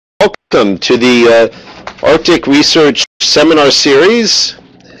Welcome to the Arctic Research Seminar Series,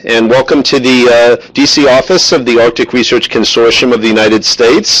 and welcome to the DC office of the Arctic Research Consortium of the United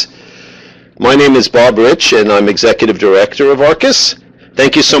States. My name is Bob Rich, and I'm Executive Director of ARCUS.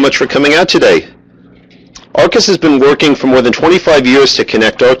 Thank you so much for coming out today. ARCUS has been working for more than 25 years to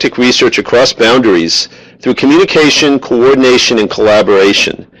connect Arctic research across boundaries through communication, coordination, and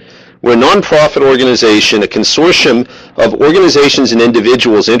collaboration. We're a nonprofit organization, a consortium of organizations and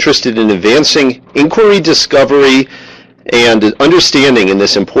individuals interested in advancing inquiry, discovery, and understanding in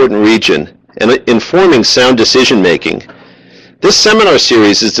this important region and informing sound decision-making. This seminar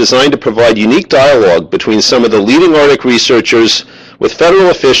series is designed to provide unique dialogue between some of the leading Arctic researchers with federal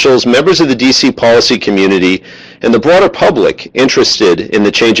officials, members of the DC policy community, and the broader public interested in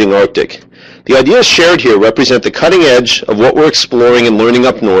the changing Arctic. The ideas shared here represent the cutting edge of what we're exploring and learning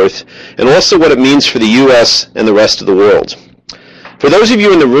up north, and also what it means for the U.S. and the rest of the world. For those of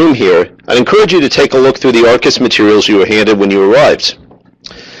you in the room here, I'd encourage you to take a look through the ARCUS materials you were handed when you arrived.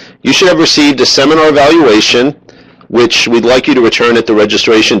 You should have received a seminar evaluation, which we'd like you to return at the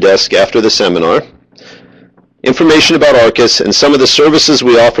registration desk after the seminar, information about ARCUS and some of the services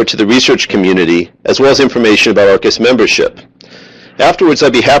we offer to the research community, as well as information about ARCUS membership. Afterwards,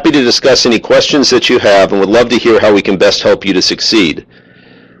 I'd be happy to discuss any questions that you have and would love to hear how we can best help you to succeed.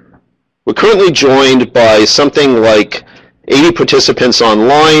 We're currently joined by something like 80 participants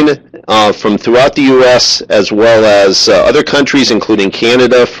online from throughout the U.S. as well as other countries including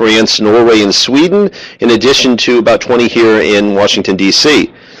Canada, France, Norway, and Sweden, in addition to about 20 here in Washington,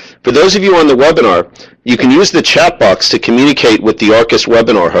 D.C. For those of you on the webinar, you can use the chat box to communicate with the ARCUS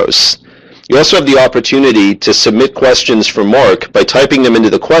webinar hosts. You also have the opportunity to submit questions for Mark by typing them into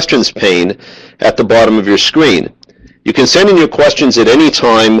the questions pane at the bottom of your screen. You can send in your questions at any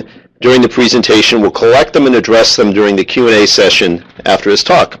time during the presentation. We'll collect them and address them during the Q&A session after his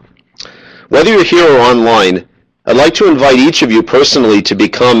talk. Whether you're here or online, I'd like to invite each of you personally to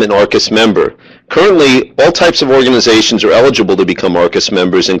become an ARCUS member. Currently, all types of organizations are eligible to become ARCUS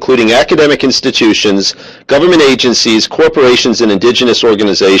members, including academic institutions, government agencies, corporations, and indigenous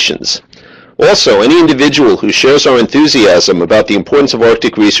organizations. Also, any individual who shares our enthusiasm about the importance of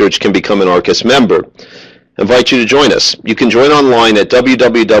Arctic research can become an ARCUS member. I invite you to join us. You can join online at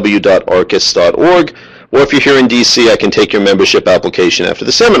www.arcus.org, or if you're here in DC, I can take your membership application after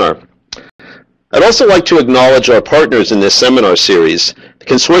the seminar. I'd also like to acknowledge our partners in this seminar series, the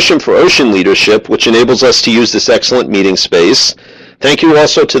Consortium for Ocean Leadership, which enables us to use this excellent meeting space. Thank you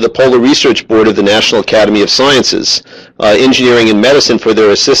also to the Polar Research Board of the National Academy of Sciences, Engineering and Medicine for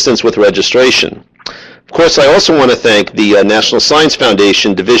their assistance with registration. Of course, I also want to thank the National Science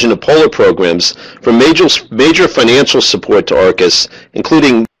Foundation Division of Polar Programs for major financial support to ARCUS,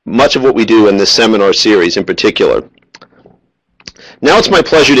 including much of what we do in this seminar series in particular. Now it's my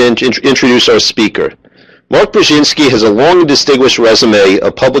pleasure to introduce our speaker. Mark Brzezinski has a long and distinguished resume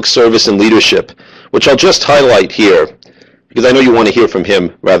of public service and leadership, which I'll just highlight here, because I know you want to hear from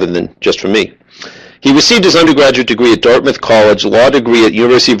him rather than just from me. He received his undergraduate degree at Dartmouth College, law degree at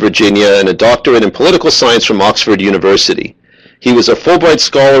University of Virginia, and a doctorate in political science from Oxford University. He was a Fulbright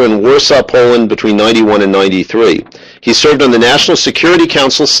Scholar in Warsaw, Poland between 91 and 93. He served on the National Security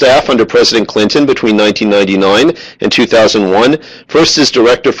Council staff under President Clinton between 1999 and 2001, first as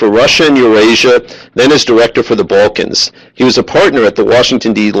Director for Russia and Eurasia, then as Director for the Balkans. He was a partner at the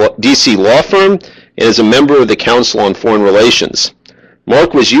Washington, D.C. law firm and is a member of the Council on Foreign Relations.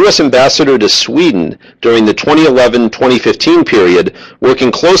 Mark was U.S. Ambassador to Sweden during the 2011-2015 period,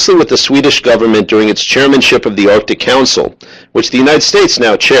 working closely with the Swedish government during its chairmanship of the Arctic Council, which the United States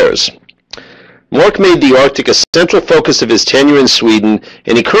now chairs. Mark made the Arctic a central focus of his tenure in Sweden,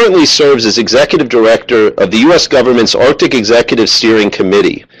 and he currently serves as Executive Director of the U.S. government's Arctic Executive Steering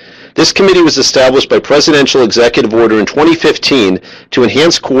Committee. This committee was established by Presidential Executive Order in 2015 to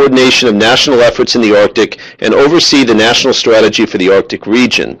enhance coordination of national efforts in the Arctic and oversee the national strategy for the Arctic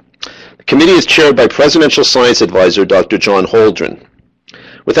region. The committee is chaired by Presidential Science Advisor Dr. John Holdren.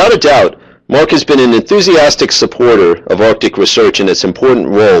 Without a doubt, Mark has been an enthusiastic supporter of Arctic research and its important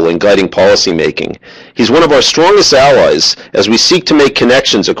role in guiding policymaking. He's one of our strongest allies as we seek to make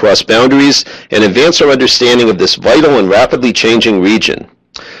connections across boundaries and advance our understanding of this vital and rapidly changing region.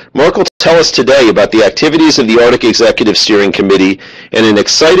 Mark will tell us today about the activities of the Arctic Executive Steering Committee and an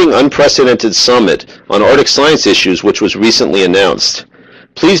exciting, unprecedented summit on Arctic science issues which was recently announced.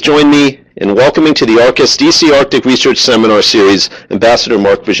 Please join me in welcoming to the ARCUS DC Arctic Research Seminar Series, Ambassador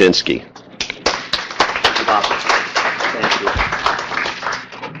Mark Brzezinski.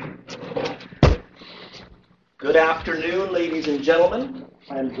 Good afternoon, ladies and gentlemen.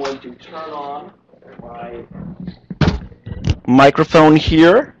 I'm going to turn on my microphone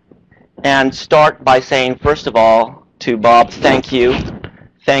here. and start by saying, first of all, to Bob, thank you.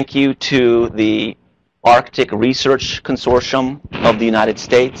 Thank you to the Arctic Research Consortium of the United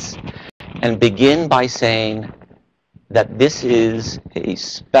States, and begin by saying that this is a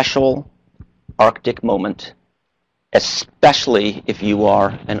special Arctic moment, especially if you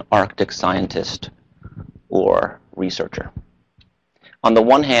are an Arctic scientist or researcher. On the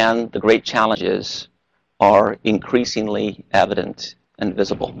one hand, the great challenges are increasingly evident and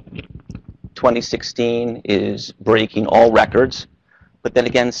visible. 2016 is breaking all records, but then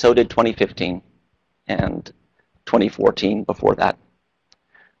again, so did 2015 and 2014 before that.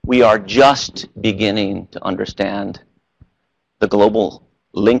 We are just beginning to understand the global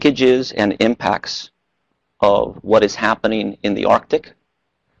linkages and impacts of what is happening in the Arctic,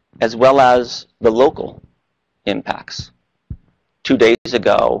 as well as the local impacts. 2 days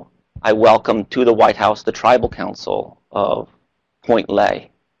ago, I welcomed to the White House the Tribal Council of Point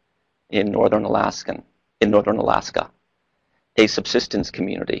Lay in northern Alaska, a subsistence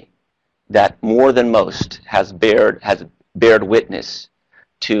community that more than most has bared witness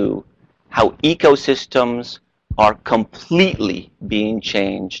to how ecosystems are completely being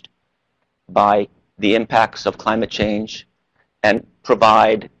changed by the impacts of climate change, and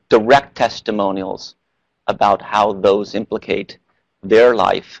provide direct testimonials about how those implicate their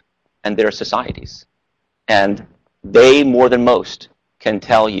life and their societies. And they, more than most, can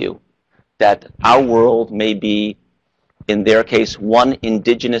tell you that our world may be, in their case, one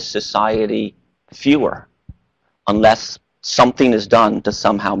indigenous society fewer, unless something is done to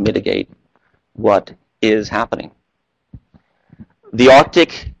somehow mitigate what is happening. The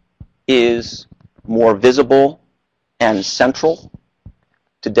Arctic is more visible and central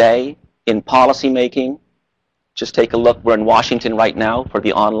today in policymaking. Just take a look. We're in Washington right now for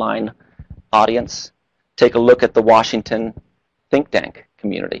the online audience. Take a look at the Washington think tank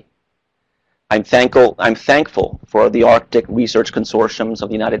community. I'm thankful for the Arctic Research Consortiums of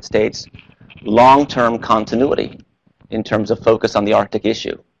the United States' long-term continuity in terms of focus on the Arctic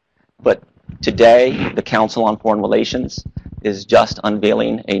issue. But today, the Council on Foreign Relations is just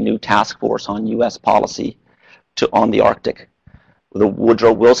unveiling a new task force on U.S. policy on the Arctic. The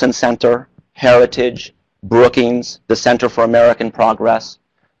Woodrow Wilson Center, Heritage, Brookings, the Center for American Progress,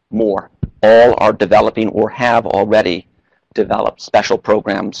 more, all are developing or have already developed special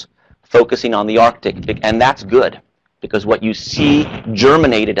programs focusing on the Arctic. And that's good, because what you see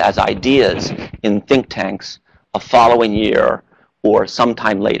germinated as ideas in think tanks a following year or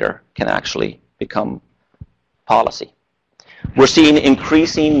sometime later can actually become policy. We're seeing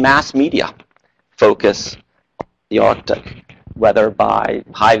increasing mass media focus on the Arctic, whether by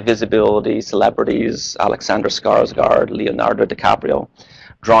high visibility celebrities, Alexander Skarsgård, Leonardo DiCaprio,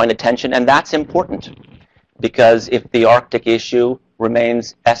 drawing attention. And that's important, because if the Arctic issue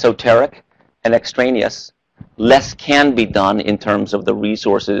remains esoteric and extraneous, less can be done in terms of the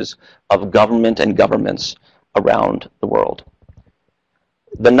resources of government and governments around the world.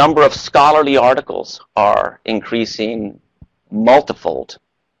 The number of scholarly articles are increasing multifold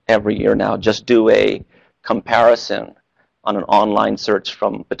every year now. Just do a comparison on an online search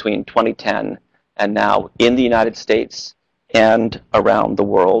from between 2010 and now in the United States and around the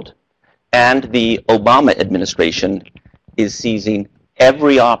world. And the Obama administration is seizing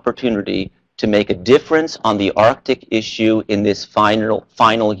every opportunity to make a difference on the Arctic issue in this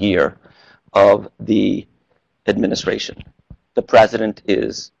final year of the administration. The president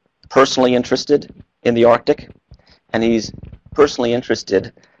is personally interested in the Arctic, and he's personally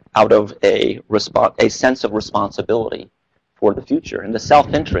interested out of a sense of responsibility for the future. And the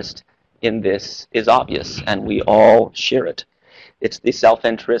self-interest in this is obvious, and we all share it. It's the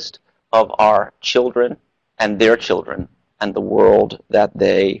self-interest of our children and their children and the world that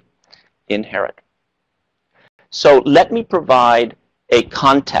they inherit. So let me provide a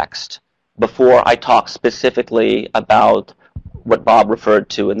context before I talk specifically about what Bob referred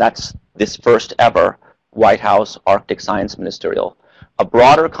to, and that's this first ever White House Arctic Science Ministerial. A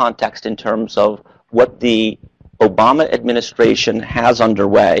broader context in terms of what the Obama administration has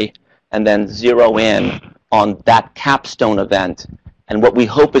underway, and then zero in on that capstone event and what we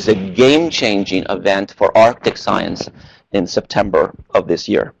hope is a game-changing event for Arctic science in September of this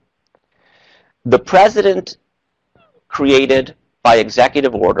year. The president created by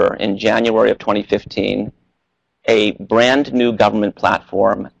executive order in January of 2015 a brand new government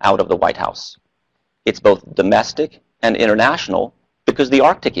platform out of the White House. It's both domestic and international, because the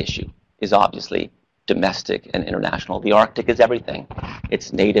Arctic issue is obviously domestic and international. The Arctic is everything.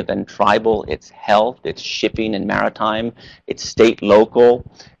 It's native and tribal, it's health, it's shipping and maritime, it's state,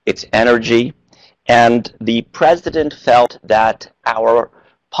 local, it's energy. And the president felt that our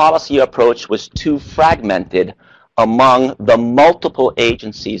policy approach was too fragmented among the multiple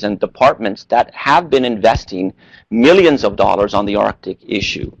agencies and departments that have been investing millions of dollars on the Arctic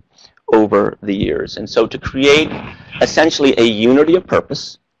issue over the years. And so to create essentially a unity of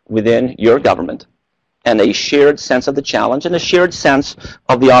purpose within your government and a shared sense of the challenge and a shared sense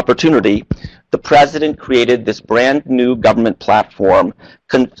of the opportunity, the President created this brand new government platform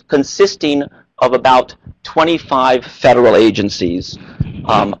consisting of about 25 federal agencies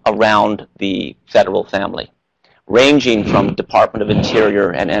around the federal family, ranging from Department of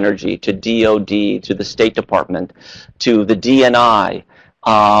Interior and Energy to DOD to the State Department to the DNI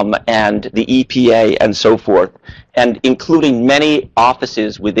and the EPA and so forth, and including many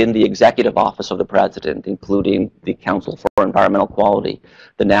offices within the Executive Office of the President, including the Council for Environmental Quality,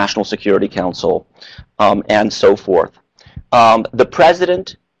 the National Security Council, and so forth. The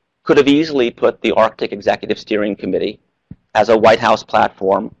President could have easily put the Arctic Executive Steering Committee as a White House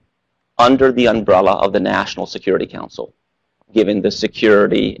platform under the umbrella of the National Security Council, given the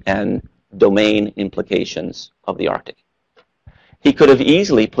security and domain implications of the Arctic. He could have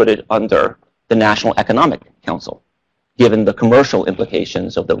easily put it under the National Economic Council, given the commercial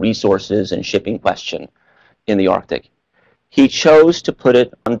implications of the resources and shipping question in the Arctic. He chose to put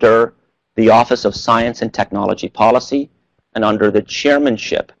it under the Office of Science and Technology Policy and under the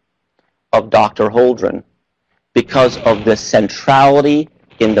chairmanship of Dr. Holdren because of the centrality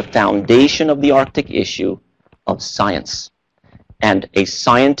in the foundation of the Arctic issue of science and a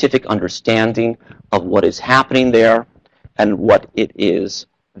scientific understanding of what is happening there and what it is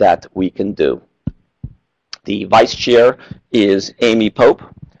that we can do. The vice chair is Amy Pope.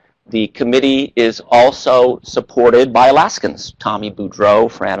 The committee is also supported by Alaskans, Tommy Boudreau,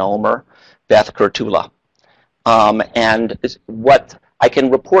 Fran Ulmer, Beth Kurtula. And what I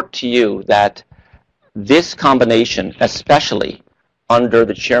can report to you that this combination, especially under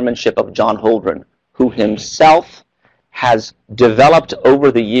the chairmanship of John Holdren, who himself has developed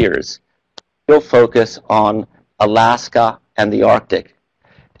over the years a real focus on Alaska and the Arctic,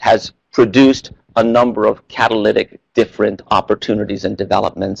 has produced a number of catalytic different opportunities and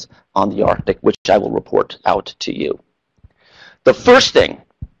developments on the Arctic, which I will report out to you. The first thing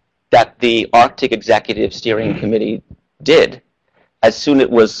that the Arctic Executive Steering Committee did as soon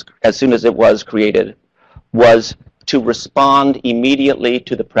as it was created was to respond immediately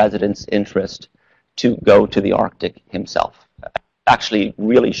to the President's interest to go to the Arctic himself. Actually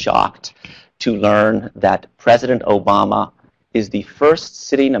really shocked to learn that President Obama is the first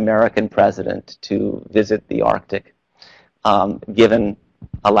sitting American president to visit the Arctic, given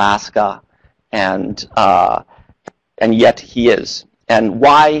Alaska, and yet he is. And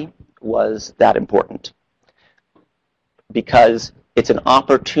why was that important? Because it's an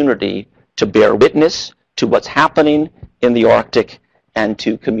opportunity to bear witness to what's happening in the Arctic and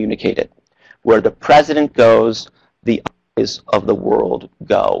to communicate it. Where the President goes, the eyes of the world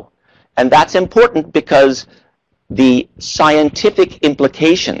go. And that's important because the scientific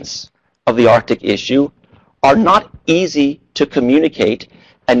implications of the Arctic issue are not easy to communicate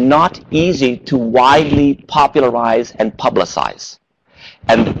and not easy to widely popularize and publicize.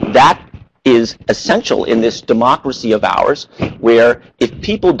 And that is essential in this democracy of ours, where if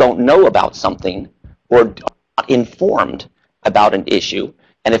people don't know about something or are not informed about an issue,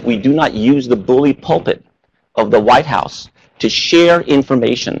 and if we do not use the bully pulpit of the White House to share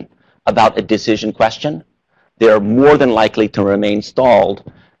information about a decision question, they're more than likely to remain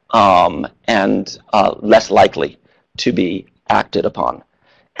stalled and less likely to be acted upon.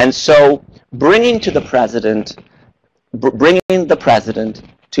 And so bringing the President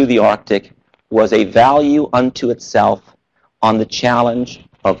to the Arctic was a value unto itself on the challenge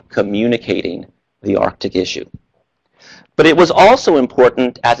of communicating the Arctic issue. But it was also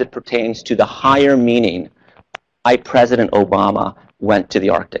important as it pertains to the higher meaning why President Obama went to the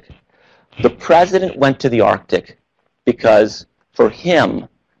Arctic. The President went to the Arctic because, for him,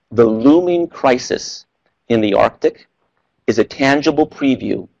 the looming crisis in the Arctic is a tangible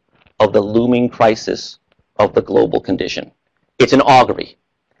preview of the looming crisis of the global condition. It's an augury.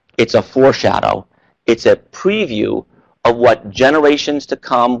 It's a foreshadow. It's a preview of what generations to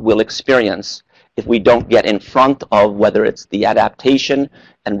come will experience if we don't get in front of whether it's the adaptation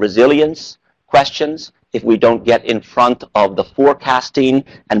and resilience questions, if we don't get in front of the forecasting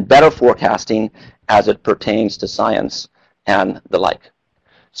and better forecasting as it pertains to science and the like.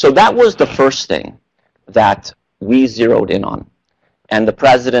 So that was the first thing that we zeroed in on. And the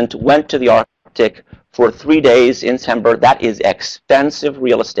President went to the Arctic for 3 days in December. That is expensive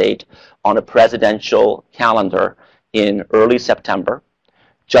real estate on a presidential calendar in early September,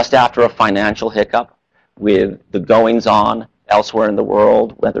 just after a financial hiccup with the goings-on elsewhere in the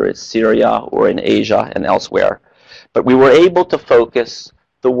world, whether it's Syria or in Asia and elsewhere. But we were able to focus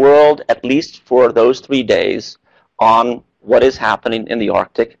the world, at least for those 3 days, on what is happening in the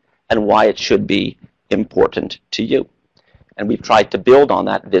Arctic and why it should be important to you. And we've tried to build on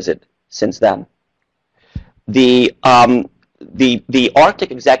that visit since then. The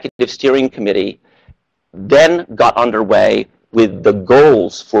Arctic Executive Steering Committee then got underway with the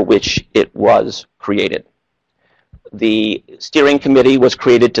goals for which it was created. The steering committee was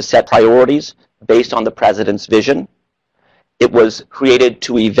created to set priorities based on the president's vision. It was created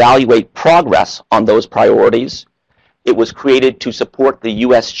to evaluate progress on those priorities. It was created to support the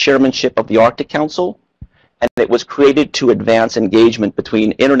U.S. chairmanship of the Arctic Council, and it was created to advance engagement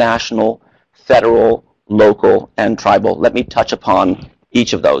between international, federal, local, and tribal. Let me touch upon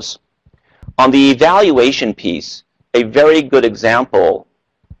each of those. On the evaluation piece, a very good example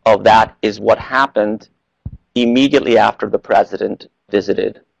of that is what happened immediately after the president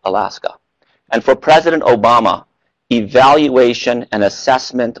visited Alaska. And for President Obama, evaluation and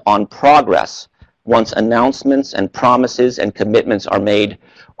assessment on progress, once announcements and promises and commitments are made,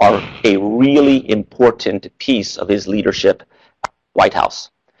 are a really important piece of his leadership at the White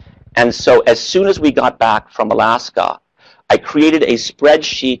House. And so as soon as we got back from Alaska, I created a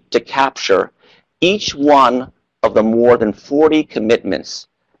spreadsheet to capture each one of the more than 40 commitments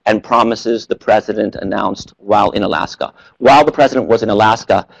and promises the president announced while in Alaska. While the president was in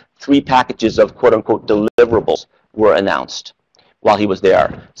Alaska, 3 packages of quote-unquote deliverables were announced while he was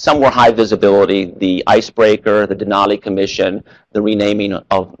there. Some were high visibility, the icebreaker, the Denali Commission, the renaming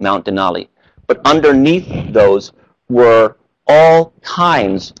of Mount Denali. But underneath those were all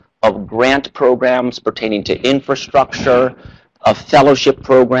kinds of grant programs pertaining to infrastructure, of fellowship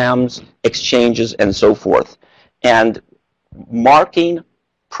programs, exchanges, and so forth. And marking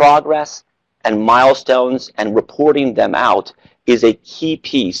progress and milestones and reporting them out is a key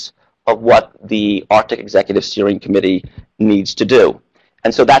piece of what the Arctic Executive Steering Committee needs to do.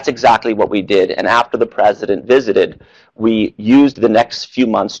 And so that's exactly what we did. And after the president visited, we used the next few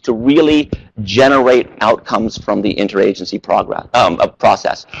months to really generate outcomes from the interagency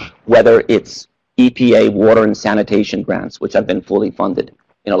process, whether it's EPA water and sanitation grants, which have been fully funded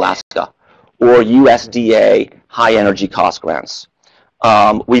in Alaska, or USDA high energy cost grants.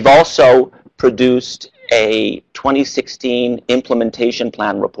 We've also produced a 2016 implementation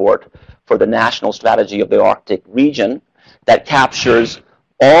plan report for the national strategy of the Arctic region that captures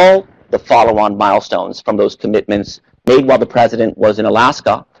all the follow-on milestones from those commitments made while the president was in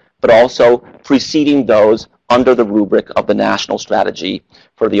Alaska, but also preceding those under the rubric of the national strategy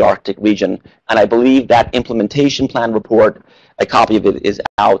for the Arctic region. And I believe that implementation plan report, a copy of it is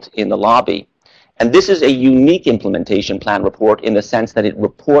out in the lobby. And this is a unique implementation plan report in the sense that it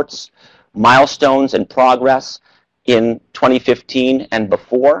reports milestones and progress in 2015 and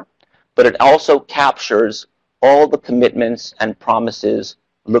before, but it also captures all the commitments and promises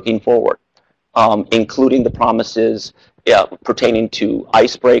looking forward, including the promises pertaining to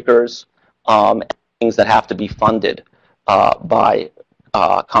icebreakers, and things that have to be funded by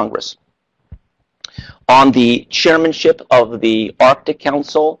Congress. On the chairmanship of the Arctic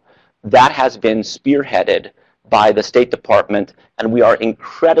Council, that has been spearheaded by the State Department, and we are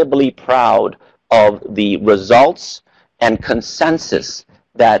incredibly proud of the results and consensus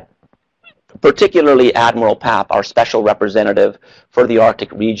that particularly Admiral Papp, our special representative for the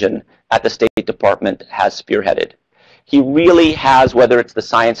Arctic region at the State Department, has spearheaded. He really has, whether it's the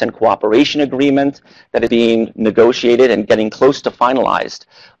Science and Cooperation Agreement that is being negotiated and getting close to finalized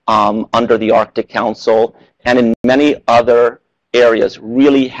under the Arctic Council, and in many other areas,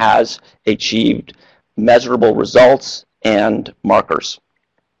 really has achieved measurable results and markers.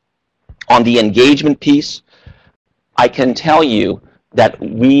 On the engagement piece, I can tell you that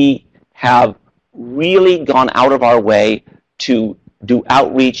we have really gone out of our way to do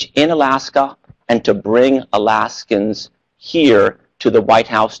outreach in Alaska and to bring Alaskans here to the White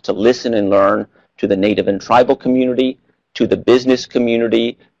House to listen and learn, to the Native and tribal community, to the business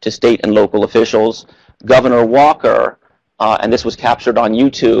community, to state and local officials. Governor Walker, and this was captured on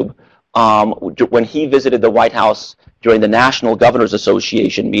YouTube, when he visited the White House during the National Governors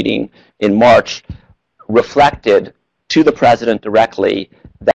Association meeting in March, reflected to the president directly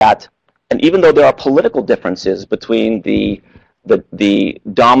that, and even though there are political differences between the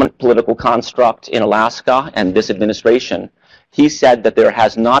dominant political construct in Alaska and this administration, he said that there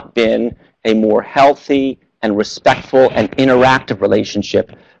has not been a more healthy and respectful and interactive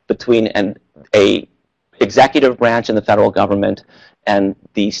relationship between a executive branch in the federal government and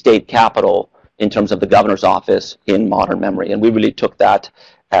the state capital in terms of the governor's office in modern memory. And we really took that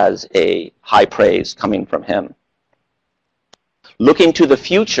as a high praise coming from him. looking to the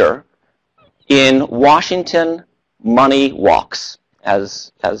future, in Washington, money walks.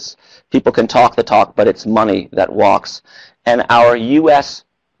 As people can talk the talk, but it's money that walks. And our U.S.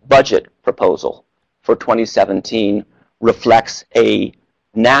 budget proposal for 2017 reflects a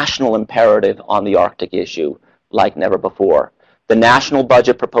national imperative on the Arctic issue like never before. The national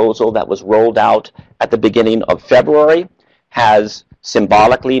budget proposal that was rolled out at the beginning of February has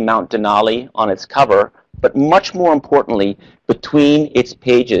symbolically Mount Denali on its cover, but much more importantly, between its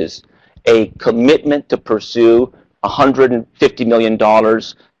pages, a commitment to pursue $150 million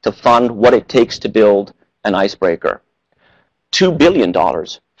to fund what it takes to build an icebreaker. $2 billion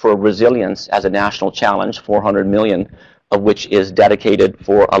for resilience as a national challenge, $400 million of which is dedicated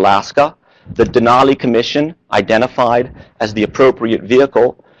for Alaska. The Denali Commission identified as the appropriate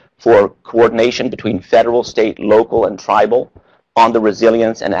vehicle for coordination between federal, state, local, and tribal on the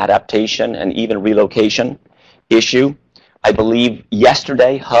resilience and adaptation and even relocation issue. I believe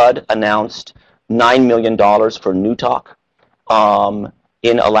yesterday HUD announced $9 million for Newtok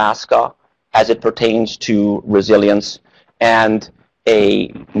in Alaska as it pertains to resilience, and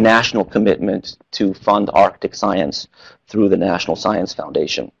a national commitment to fund Arctic science through the National Science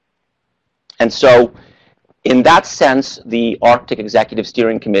Foundation. And so, in that sense, the Arctic Executive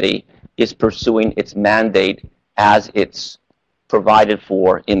Steering Committee is pursuing its mandate as it's provided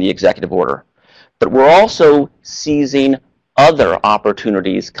for in the executive order. But we're also seizing other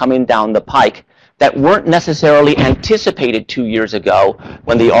opportunities coming down the pike that weren't necessarily anticipated 2 years ago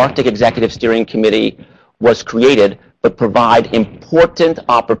when the Arctic Executive Steering Committee was created, but provide important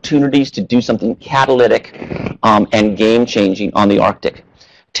opportunities to do something catalytic and game-changing on the Arctic.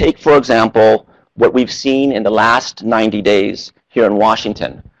 Take, for example, what we've seen in the last 90 days here in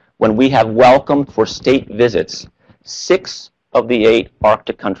Washington, when we have welcomed for state visits 6 of the 8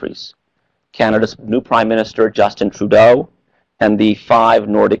 Arctic countries, Canada's new Prime Minister, Justin Trudeau, and the 5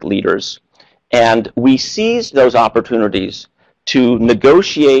 Nordic leaders. And we seized those opportunities to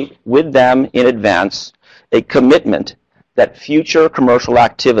negotiate with them in advance a commitment that future commercial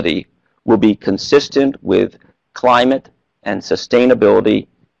activity will be consistent with climate and sustainability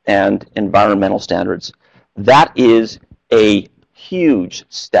and environmental standards. That is a huge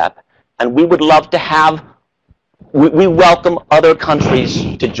step, and we would love to have, we welcome other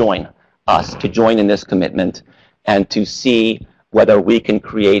countries to join us, to join in this commitment, and to see whether we can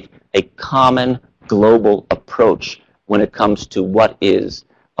create a common global approach when it comes to what is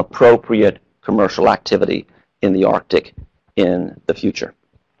appropriate commercial activity in the Arctic in the future.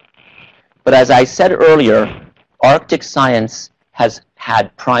 But as I said earlier, Arctic science has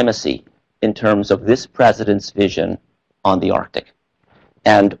had primacy in terms of this president's vision on the Arctic.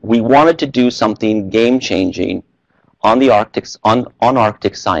 And we wanted to do something game-changing on the Arctic, on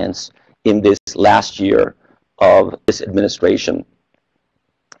Arctic science in this last year of this administration,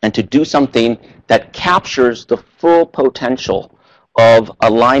 and to do something that captures the full potential of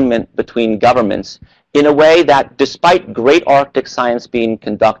alignment between governments in a way that, despite great Arctic science being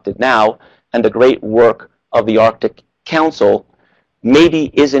conducted now and the great work of the Arctic Council, maybe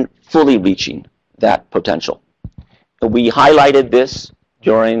isn't fully reaching that potential. We highlighted this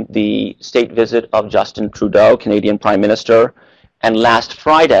during the state visit of Justin Trudeau, Canadian Prime Minister, and last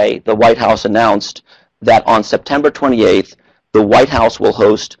Friday the White House announced that on September 28th, the White House will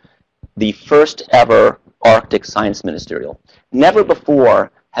host the first ever Arctic Science Ministerial. Never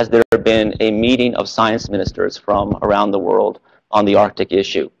before has there been a meeting of science ministers from around the world on the Arctic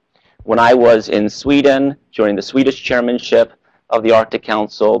issue. When I was in Sweden during the Swedish chairmanship of the Arctic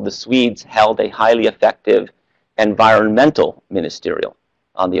Council, the Swedes held a highly effective environmental ministerial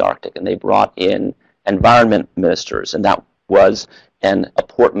on the Arctic, and they brought in environment ministers, and that was an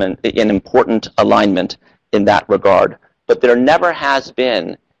important alignment in that regard. But there never has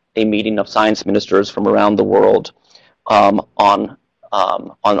been a meeting of science ministers from around the world on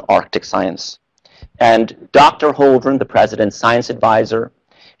Arctic science. And Dr. Holdren, the president's science advisor,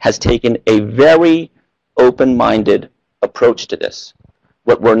 has taken a very open-minded approach to this.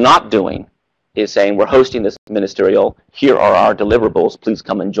 What we're not doing is saying, we're hosting this ministerial, here are our deliverables, please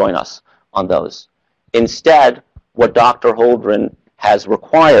come and join us on those. Instead, what Dr. Holdren has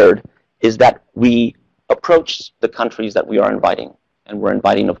required is that we approach the countries that we are inviting. And we're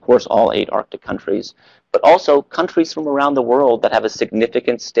inviting, of course, all 8 Arctic countries, but also countries from around the world that have a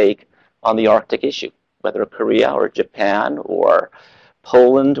significant stake on the Arctic issue, whether Korea or Japan or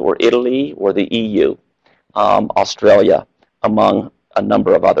Poland or Italy or the EU, Australia, among a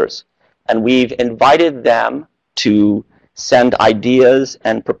number of others. And we've invited them to send ideas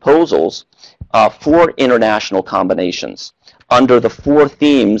and proposals for international combinations under the 4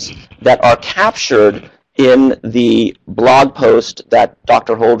 themes that are captured in the blog post that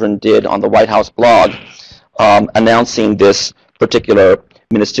Dr. Holdren did on the White House blog announcing this particular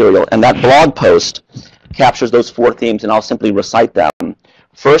ministerial. And that blog post captures those 4 themes, and I'll simply recite them.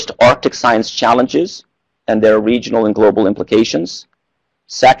 First, Arctic science challenges and their regional and global implications.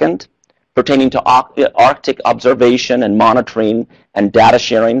 Second, pertaining to Arctic observation and monitoring and data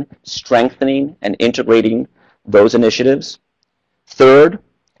sharing, strengthening and integrating those initiatives. Third,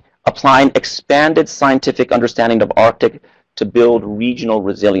 applying expanded scientific understanding of Arctic to build regional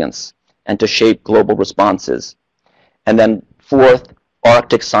resilience and to shape global responses. And then fourth,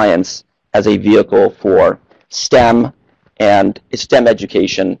 Arctic science as a vehicle for STEM and STEM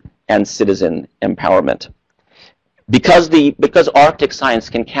education and citizen empowerment. Because Arctic science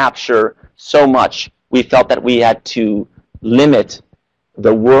can capture so much, we felt that we had to limit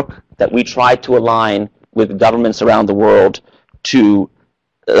the work that we tried to align with governments around the world to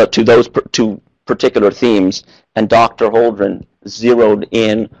those two particular themes, and Dr. Holdren zeroed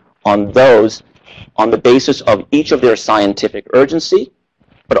in on those on the basis of each of their scientific urgency,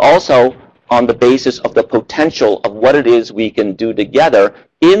 but also on the basis of the potential of what it is we can do together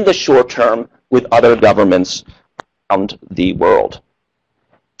in the short term with other governments around the world.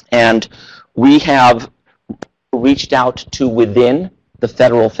 And we have reached out to within the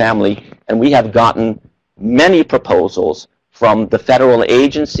federal family, and we have gotten many proposals from the federal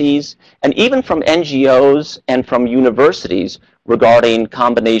agencies and even from NGOs and from universities regarding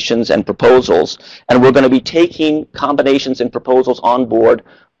combinations and proposals. And we're going to be taking combinations and proposals on board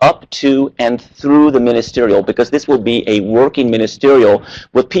up to and through the ministerial, because this will be a working ministerial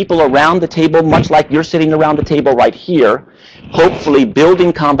with people around the table, much like you're sitting around the table right here, hopefully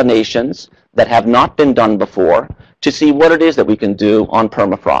building combinations that have not been done before to see what it is that we can do on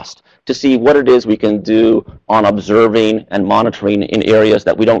permafrost, to see what it is we can do on observing and monitoring in areas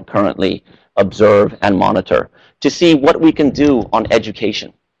that we don't currently observe and monitor, to see what we can do on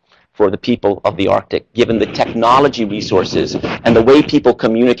education for the people of the Arctic, given the technology resources and the way people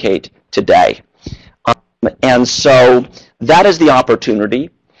communicate today. And so that is the opportunity.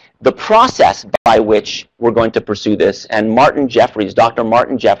 The process by which we're going to pursue this, and Martin Jeffries, Dr.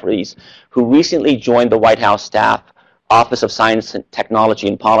 Martin Jeffries, who recently joined the White House staff Office of Science and Technology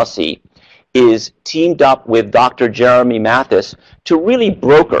and Policy, is teamed up with Dr. Jeremy Mathis to really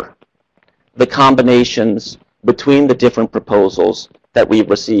broker the combinations between the different proposals that we've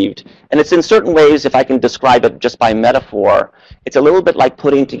received. And it's in certain ways, if I can describe it just by metaphor, it's a little bit like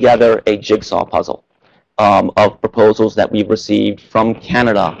putting together a jigsaw puzzle of proposals that we've received from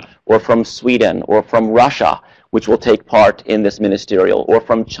Canada or from Sweden or from Russia, which will take part in this ministerial, or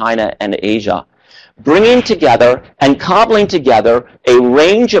from China and Asia, bringing together and cobbling together a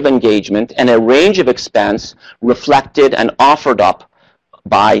range of engagement and a range of expense reflected and offered up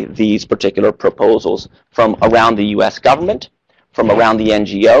by these particular proposals from around the U.S. government, from around the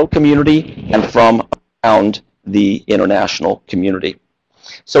NGO community, and from around the international community.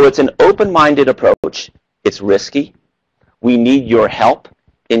 So it's an open-minded approach. It's risky. We need your help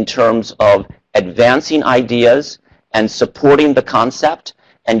in terms of advancing ideas and supporting the concept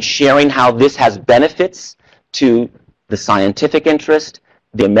and sharing how this has benefits to the scientific interest,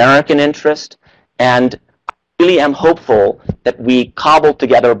 the American interest, and I really am hopeful that we cobble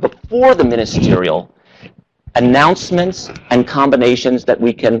together before the ministerial announcements and combinations that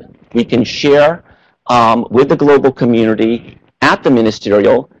we can share with the global community at the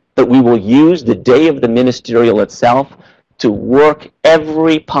ministerial, but we will use the day of the ministerial itself to work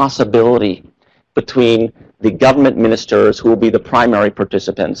every possibility between the government ministers who will be the primary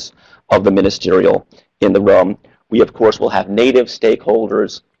participants of the ministerial in the room. We, of course, will have native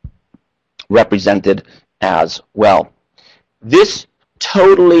stakeholders represented as well. This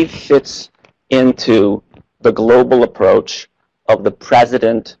totally fits into the global approach of the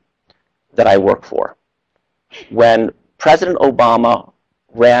president that I work for. When President Obama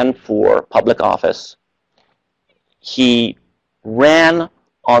ran for public office, he ran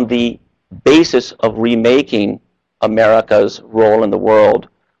on the basis of remaking America's role in the world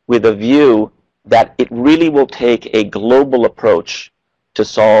with a view that it really will take a global approach to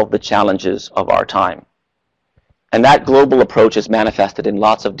solve the challenges of our time. And that global approach is manifested in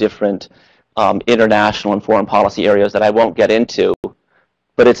lots of different international and foreign policy areas that I won't get into,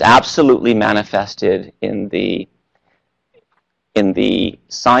 but it's absolutely manifested in the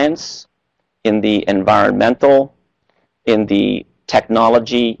science, in the environmental, in the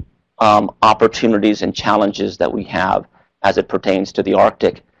technology opportunities and challenges that we have as it pertains to the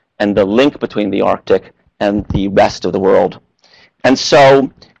Arctic and the link between the Arctic and the rest of the world. And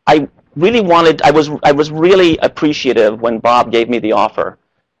so I really wanted, I was really appreciative when Bob gave me the offer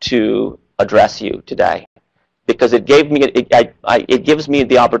to address you today, because it gives me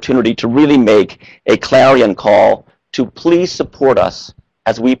the opportunity to really make a clarion call to please support us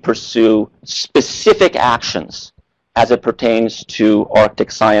as we pursue specific actions as it pertains to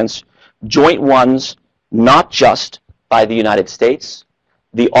Arctic science, joint ones not just by the United States.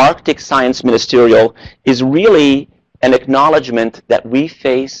 The Arctic Science Ministerial is really an acknowledgement that we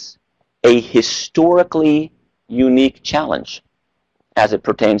face a historically unique challenge as it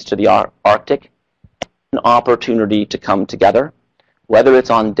pertains to the Arctic, an opportunity to come together, whether it's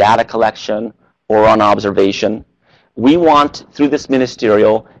on data collection or on observation. We want, through this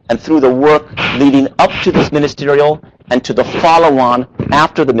ministerial and through the work leading up to this ministerial and to the follow-on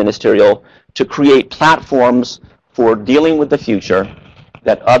after the ministerial, to create platforms for dealing with the future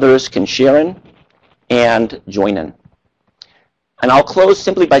that others can share in and join in. And I'll close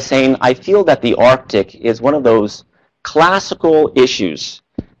simply by saying I feel that the Arctic is one of those classical issues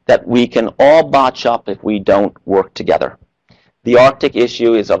that we can all botch up if we don't work together. The Arctic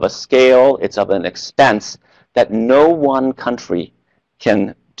issue is of a scale, it's of an expense that no one country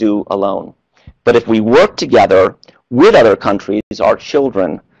can do alone. But if we work together with other countries, our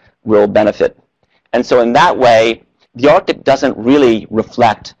children will benefit. And so in that way, the Arctic doesn't really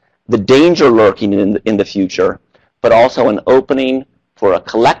reflect the danger lurking in the future, but also an opening for a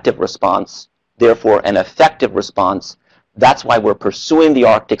collective response, therefore an effective response. That's why we're pursuing the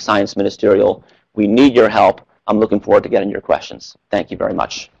Arctic Science Ministerial. We need your help. I'm looking forward to getting your questions. Thank you very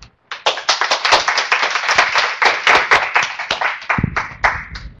much.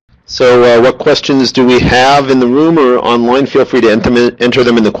 So what questions do we have in the room or online? Feel free to enter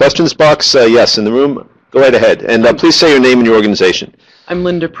them in the questions box. Yes, in the room. Go right ahead. And please say your name and your organization. I'm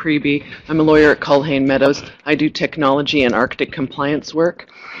Linda Priebe. I'm a lawyer at Culhane Meadows. I do technology and Arctic compliance work.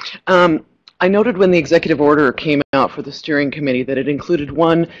 I noted when the executive order came out for the steering committee that it included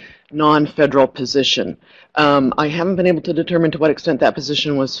one non-federal position. I haven't been able to determine to what extent that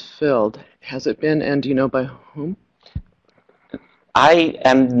position was filled. Has it been, and do you know by whom? I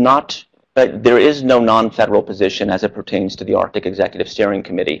am not, there is no non-federal position as it pertains to the Arctic Executive Steering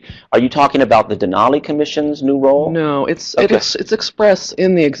Committee. Are you talking about the Denali Commission's new role? No, it's expressed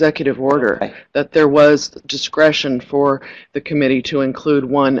in the executive order that there was discretion for the committee to include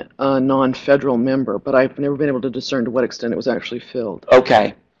one non-federal member, but I've never been able to discern to what extent it was actually filled.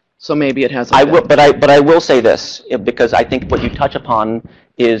 Okay. So maybe it hasn't been. But I will say this, because I think what you touch upon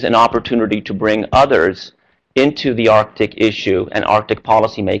is an opportunity to bring others into the Arctic issue and Arctic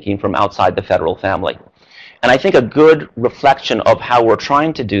policymaking from outside the federal family. And I think a good reflection of how we're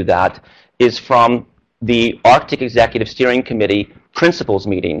trying to do that is from the Arctic Executive Steering Committee principals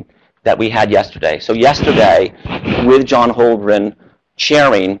meeting that we had yesterday. So yesterday, with John Holdren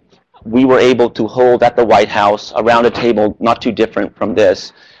chairing, we were able to hold at the White House, around a table not too different from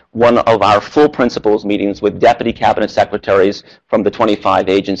this, one of our full principals meetings with deputy cabinet secretaries from the 25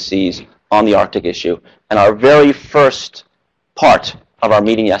 agencies on the Arctic issue. And our very first part of our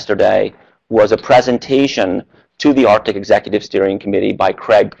meeting yesterday was a presentation to the Arctic Executive Steering Committee by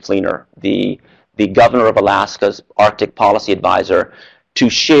Craig Fleener, the governor of Alaska's Arctic policy advisor, to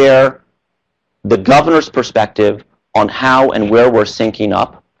share the governor's perspective on how and where we're syncing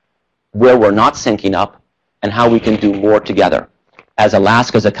up, where we're not syncing up, and how we can do more together. As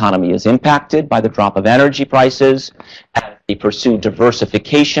Alaska's economy is impacted by the drop of energy prices, as we pursue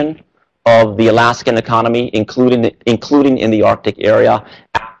diversification of the Alaskan economy, including in the Arctic area,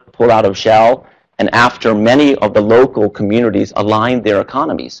 after the pullout of Shell, and after many of the local communities aligned their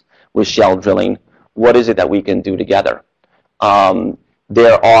economies with Shell drilling, what is it that we can do together?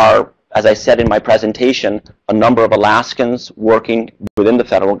 There are, as I said in my presentation, a number of Alaskans working within the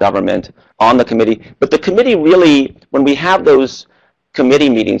federal government on the committee. But the committee really, when we have those committee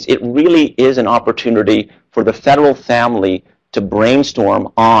meetings, it really is an opportunity for the federal family to brainstorm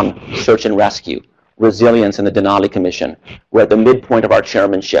on search and rescue, resilience in the Denali Commission. We're at the midpoint of our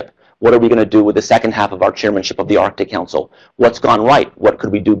chairmanship. What are we going to do with the second half of our chairmanship of the Arctic Council? What's gone right? What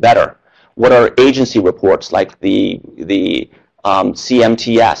could we do better? What are agency reports like the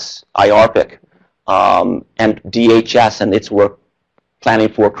CMTS, IARPIC, and DHS and its work planning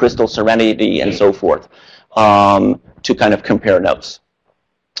for Crystal Serenity and so forth, to kind of compare notes?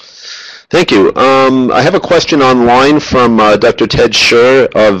 Thank you. I have a question online from Dr. Ted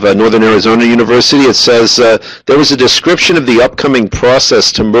Scher of Northern Arizona University. It says, there was a description of the upcoming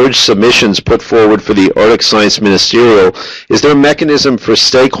process to merge submissions put forward for the Arctic Science Ministerial. Is there a mechanism for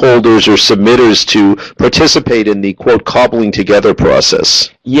stakeholders or submitters to participate in the, quote, cobbling together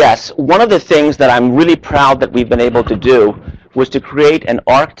process? Yes. One of the things that I'm really proud that we've been able to do was to create an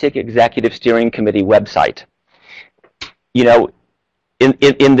Arctic Executive Steering Committee website. You know,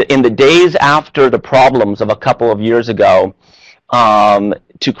 in the days after the problems of a couple of years ago,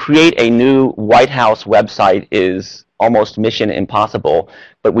 to create a new White House website is almost mission impossible.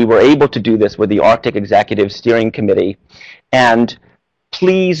 But we were able to do this with the Arctic Executive Steering Committee. And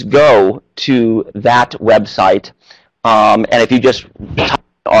please go to that website. And if you just type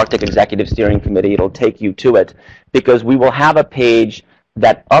Arctic Executive Steering Committee, it'll take you to it, because we will have a page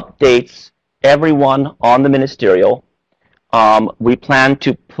that updates everyone on the ministerial. We plan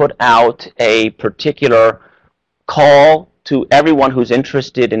to put out a particular call to everyone who's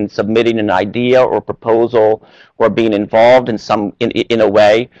interested in submitting an idea or proposal or being involved in a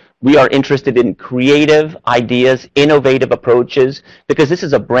way. We are interested in creative ideas, innovative approaches, because this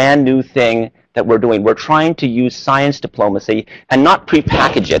is a brand new thing that we're doing. We're trying to use science diplomacy and not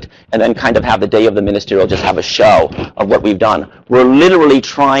prepackage it and then kind of have the day of the ministerial just have a show of what we've done. We're literally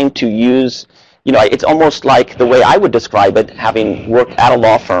trying to use, it's almost like the way I would describe it, having worked at a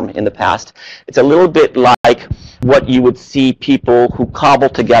law firm in the past. It's a little bit like what you would see people who cobble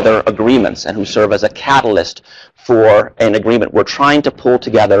together agreements and who serve as a catalyst for an agreement. We're trying to pull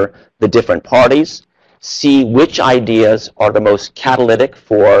together the different parties, see which ideas are the most catalytic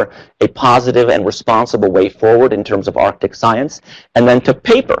for a positive and responsible way forward in terms of Arctic science, and then to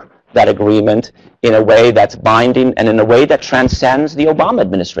paper that agreement in a way that's binding and in a way that transcends the Obama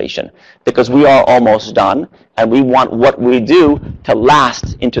administration, because we are almost done and we want what we do to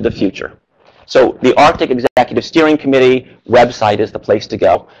last into the future. So the Arctic Executive Steering Committee website is the place to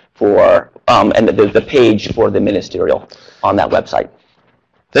go for, and the page for the ministerial on that website.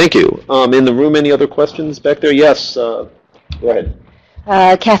 Thank you. In the room, any other questions back there? Yes, go ahead.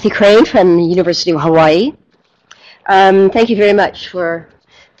 Kathy Crane from the University of Hawaii. Thank you very much for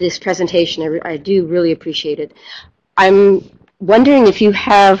this presentation. I do really appreciate it. I'm wondering if you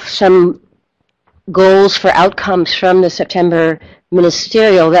have some goals for outcomes from the September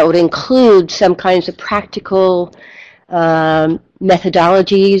ministerial that would include some kinds of practical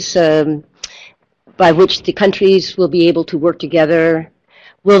methodologies by which the countries will be able to work together.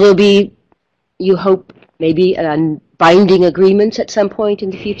 Will there be, you hope, maybe binding agreements at some point in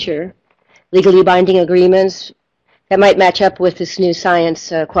the future, legally binding agreements that might match up with this new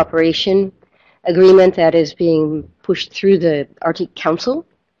science cooperation agreement that is being pushed through the Arctic Council?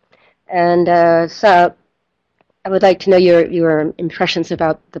 And so I would like to know your impressions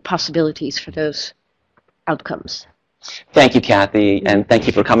about the possibilities for those outcomes. Thank you, Kathy, and thank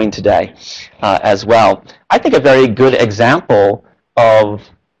you for coming today as well. I think a very good example of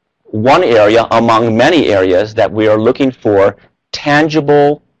one area among many areas that we are looking for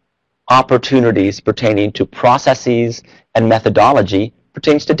tangible opportunities pertaining to processes and methodology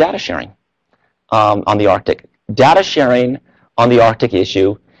pertains to data sharing on the Arctic. Data sharing on the Arctic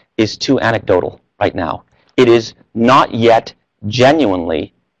issue is too anecdotal right now. It is not yet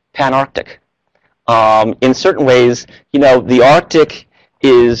genuinely pan-Arctic. In certain ways, the Arctic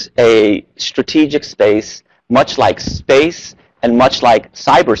is a strategic space, much like space and much like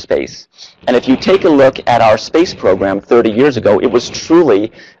cyberspace. And if you take a look at our space program 30 years ago, it was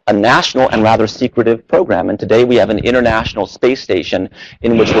truly a national and rather secretive program. And today we have an international space station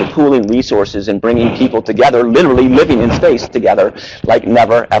in which we're pooling resources and bringing people together, literally living in space together like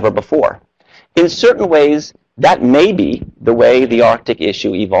never, ever before. In certain ways, that may be the way the Arctic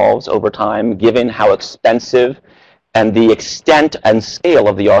issue evolves over time, given how expensive and the extent and scale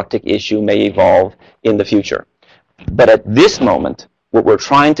of the Arctic issue may evolve in the future. But at this moment, what we're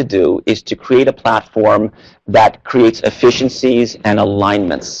trying to do is to create a platform that creates efficiencies and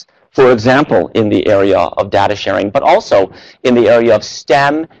alignments. For example, in the area of data sharing, but also in the area of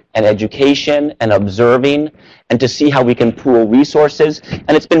STEM and education and observing, and to see how we can pool resources.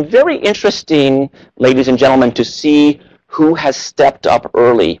 And it's been very interesting, ladies and gentlemen, to see who has stepped up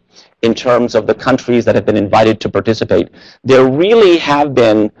early in terms of the countries that have been invited to participate. There really have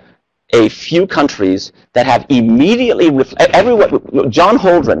been a few countries that have immediately, John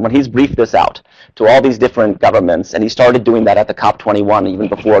Holdren, when he's briefed this out to all these different governments, and he started doing that at the COP21 even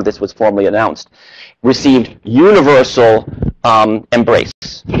before this was formally announced, received universal embrace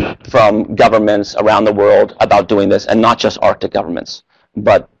from governments around the world about doing this, and not just Arctic governments,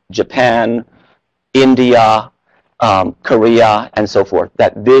 but Japan, India, Korea, and so forth,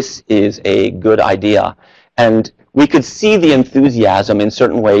 that this is a good idea. And we could see the enthusiasm in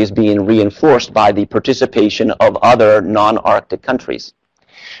certain ways being reinforced by the participation of other non-Arctic countries.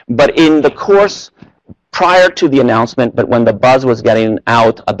 But in the course prior to the announcement, but when the buzz was getting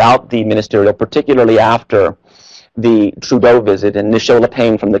out about the ministerial, particularly after the Trudeau visit, and Nishola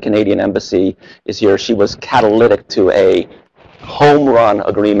Payne from the Canadian Embassy is here, she was catalytic to a home run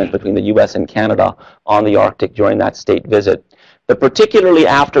agreement between the US and Canada on the Arctic during that state visit. But particularly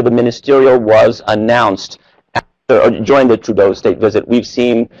after the ministerial was announced, during the Trudeau state visit, we've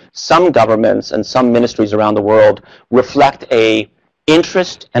seen some governments and some ministries around the world reflect a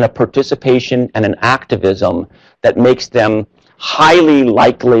interest and a participation and an activism that makes them highly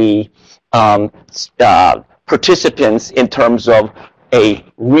likely participants in terms of a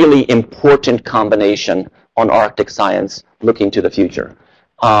really important combination on Arctic science looking to the future.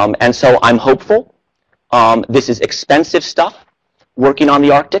 And so I'm hopeful. This is expensive stuff, working on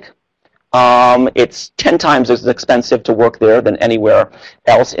the Arctic. It's 10 times as expensive to work there than anywhere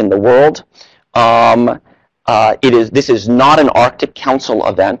else in the world. This is not an Arctic Council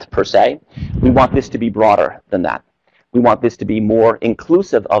event per se. We want this to be broader than that. We want this to be more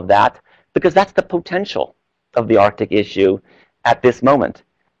inclusive of that, because that's the potential of the Arctic issue at this moment.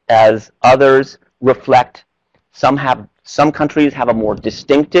 As others reflect, some countries have a more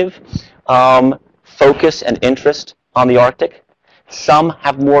distinctive focus and interest on the Arctic. Some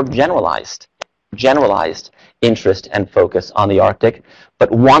have more generalized interest and focus on the Arctic,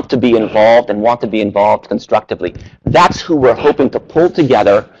 but want to be involved and want to be involved constructively. That's who we're hoping to pull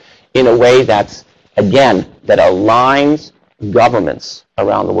together in a way that's, again, that aligns governments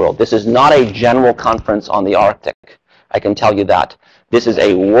around the world. This is not a general conference on the Arctic. I can tell you that. This is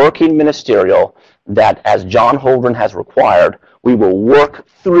a working ministerial that, as John Holdren has required, we will work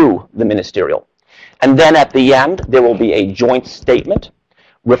through the ministerial. And then at the end, there will be a joint statement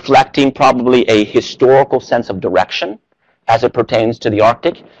reflecting probably a historical sense of direction as it pertains to the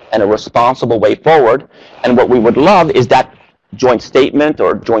Arctic and a responsible way forward. And what we would love is that joint statement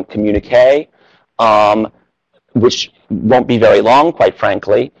or joint communique, which won't be very long, quite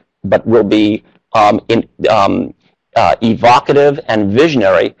frankly, but will be evocative and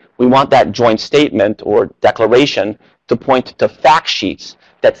visionary. We want that joint statement or declaration to point to fact sheets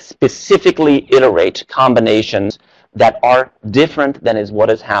that specifically iterate combinations that are different than is what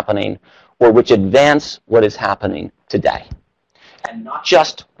is happening, or which advance what is happening today. And not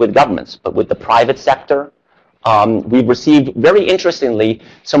just with governments, but with the private sector. We've received, very interestingly,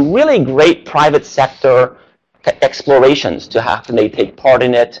 some really great private sector explorations to how can they take part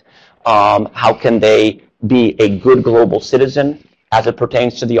in it, how can they be a good global citizen as it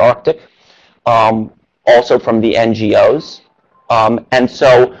pertains to the Arctic, also from the NGOs. And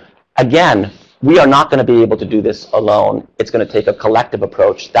so, again, we are not going to be able to do this alone. It's going to take a collective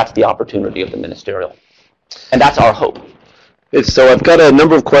approach. That's the opportunity of the ministerial. And that's our hope. So I've got a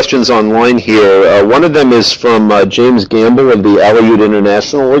number of questions online here. One of them is from James Gamble of the Aleut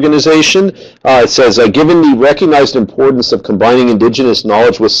International Organization. It says, given the recognized importance of combining indigenous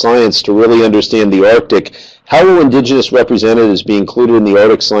knowledge with science to really understand the Arctic, how will indigenous representatives be included in the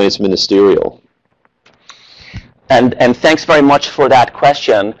Arctic Science Ministerial? And thanks very much for that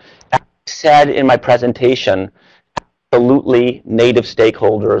question. As I said in my presentation, absolutely native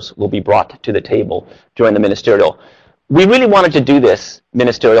stakeholders will be brought to the table during the ministerial. We really wanted to do this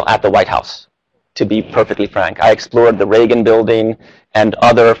ministerial at the White House, to be perfectly frank. I explored the Reagan building and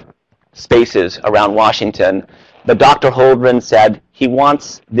other spaces around Washington, but Dr. Holdren said he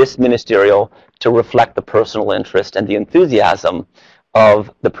wants this ministerial to reflect the personal interest and the enthusiasm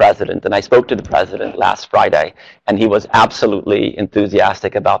of the president. And I spoke to the president last Friday, and he was absolutely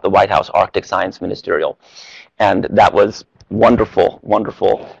enthusiastic about the White House Arctic Science Ministerial. And that was wonderful,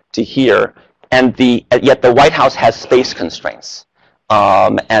 wonderful to hear. And yet the White House has space constraints.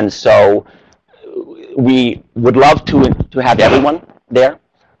 And so we would love to have everyone there.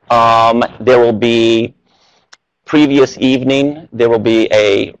 There will be, previous evening, there will be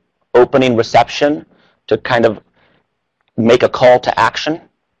a opening reception to kind of make a call to action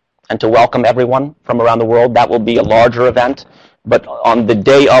and to welcome everyone from around the world. That will be a larger event. But on the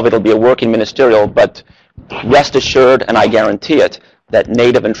day of, it'll be a working ministerial. But rest assured, and I guarantee it, that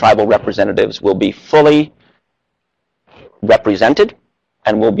Native and tribal representatives will be fully represented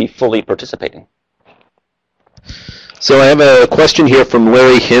and will be fully participating. So I have a question here from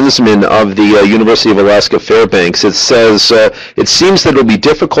Larry Hinsman of the University of Alaska Fairbanks. It says, it seems that it will be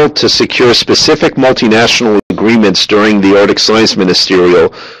difficult to secure specific multinational agreements during the Arctic Science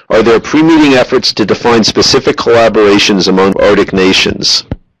Ministerial. Are there pre-meeting efforts to define specific collaborations among Arctic nations?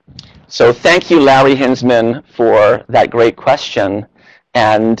 So thank you, Larry Hinsman, for that great question.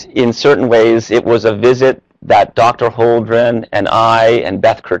 And in certain ways, it was a visit that Dr. Holdren and I and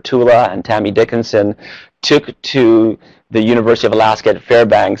Beth Kurtula and Tammy Dickinson took to the University of Alaska at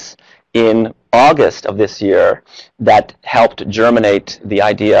Fairbanks in August of this year that helped germinate the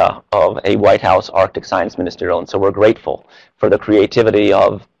idea of a White House Arctic Science Ministerial. And so we're grateful for the creativity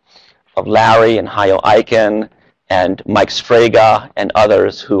of Larry and Hayo Aiken and Mike Sfraga and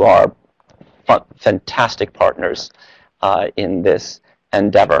others who are fantastic partners in this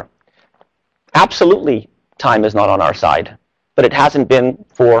endeavor. Absolutely, time is not on our side, but it hasn't been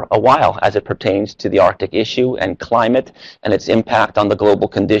for a while as it pertains to the Arctic issue and climate and its impact on the global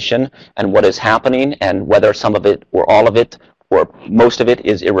condition and what is happening, and whether some of it or all of it or most of it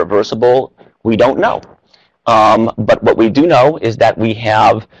is irreversible, we don't know. But what we do know is that we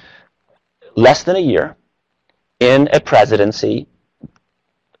have less than a year in a presidency,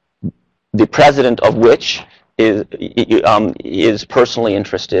 the president of which is personally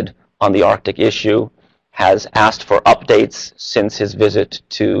interested on the Arctic issue, has asked for updates since his visit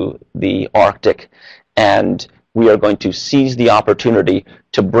to the Arctic, and we are going to seize the opportunity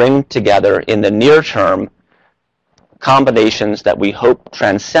to bring together in the near term combinations that we hope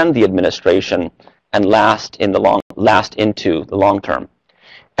transcend the administration and last into the long term.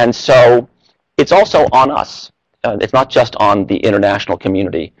 And so it's also on us. It's not just on the international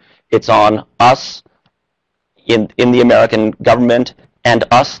community. It's on us in the American government and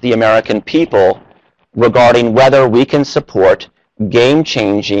us, the American people, regarding whether we can support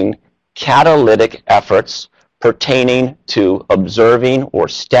game-changing catalytic efforts pertaining to observing or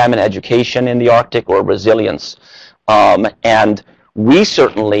STEM and education in the Arctic or resilience. And we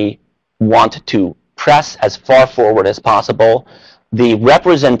certainly want to press as far forward as possible. The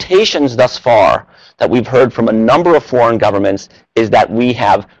representations thus far that we've heard from a number of foreign governments is that we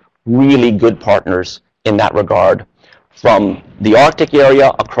have really good partners in that regard, from the Arctic area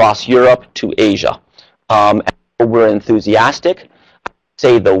across Europe to Asia. We're enthusiastic. I'd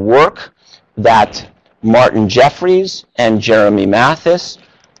say the work that Martin Jeffries and Jeremy Mathis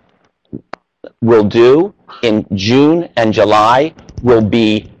will do in June and July will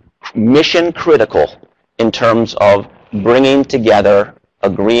be mission critical in terms of bringing together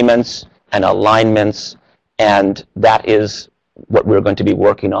agreements and alignments, and that is what we're going to be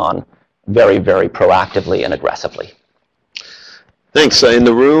working on very, very proactively and aggressively. Thanks. In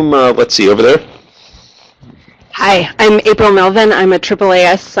the room, let's see, over there. Hi, I'm April Melvin. I'm a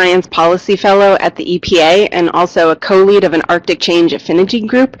AAAS Science Policy Fellow at the EPA and also a co-lead of an Arctic Change Affinity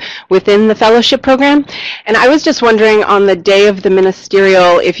Group within the fellowship program. And I was just wondering, on the day of the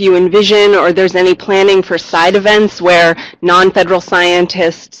ministerial, if you envision or there's any planning for side events where non-federal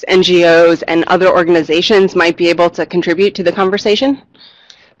scientists, NGOs, and other organizations might be able to contribute to the conversation?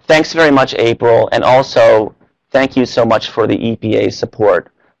 Thanks very much, April, and also thank you so much for the EPA's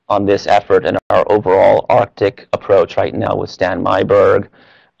support on this effort and our overall Arctic approach right now with Stan Myberg,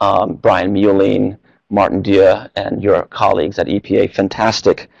 Brian Mueling, Martin Dieu, and your colleagues at EPA.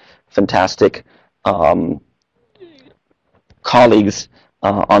 Fantastic colleagues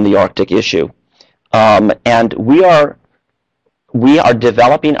on the Arctic issue. And we are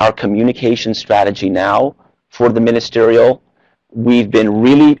developing our communication strategy now for the ministerial. We've been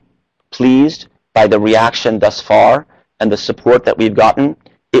really pleased by the reaction thus far and the support that we've gotten.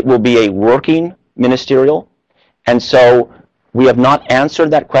 It will be a working ministerial, and so we have not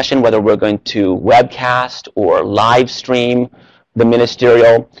answered that question whether we're going to webcast or live stream the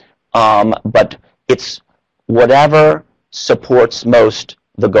ministerial, but it's whatever supports most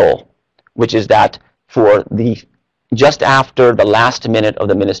the goal, which is that for just after the last minute of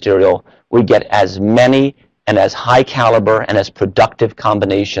the ministerial, we get as many and as high caliber and as productive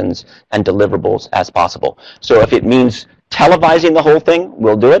combinations and deliverables as possible. So if it means televising the whole thing,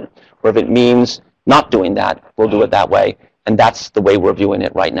 we'll do it. Or if it means not doing that, we'll do it that way. And that's the way we're viewing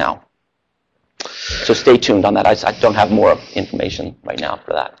it right now. So stay tuned on that. I don't have more information right now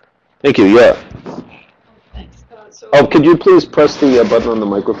for that. Thank you. Yeah. Thanks. Oh, could you please press the button on the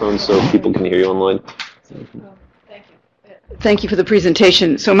microphone so people can hear you online? Thank you for the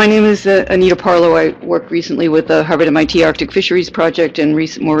presentation. So my name is Anita Parlow. I worked recently with the Harvard MIT Arctic Fisheries Project and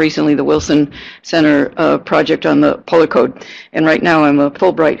more recently the Wilson Center project on the Polar Code. And right now I'm a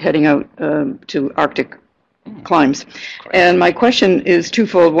Fulbright heading out to Arctic climbs. And my question is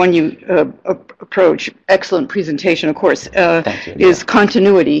twofold. One, you approach, excellent presentation, of course, is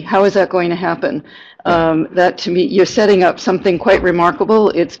continuity. How is that going to happen? That to me, you're setting up something quite remarkable.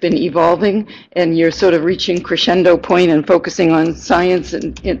 It's been evolving, and you're sort of reaching crescendo point and focusing on science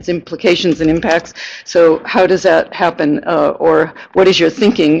and its implications and impacts. So how does that happen, or what is your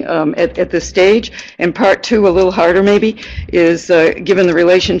thinking at this stage? And part two, a little harder maybe, is given the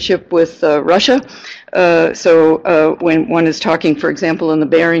relationship with Russia. So when one is talking, for example, in the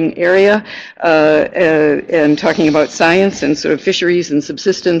Bering area and talking about science and sort of fisheries and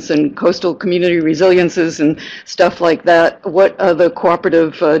subsistence and coastal community resiliences and stuff like that, what are the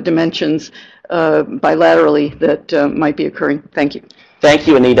cooperative dimensions bilaterally that might be occurring? Thank you. Thank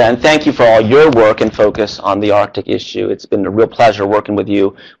you, Anita, and thank you for all your work and focus on the Arctic issue. It's been a real pleasure working with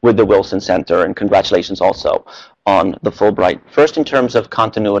you with the Wilson Center, and congratulations also on the Fulbright. First, in terms of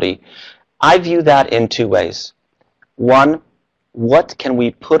continuity, I view that in two ways. One, what can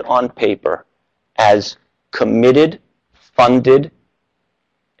we put on paper as committed, funded,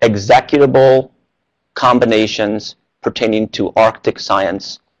 executable combinations pertaining to Arctic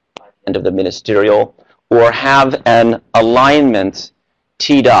science by the end of the ministerial, or have an alignment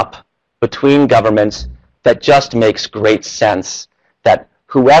teed up between governments that just makes great sense, that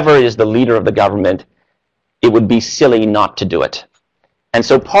whoever is the leader of the government, it would be silly not to do it. And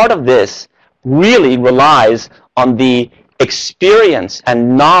so part of this really relies on the experience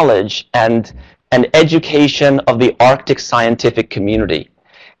and knowledge and education of the Arctic scientific community.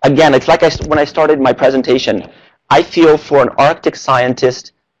 Again, it's like when I started my presentation, I feel for an Arctic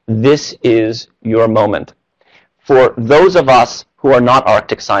scientist, this is your moment. For those of us who are not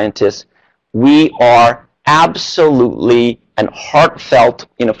Arctic scientists, we are absolutely and heartfelt,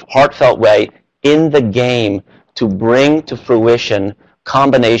 in a heartfelt way, in the game to bring to fruition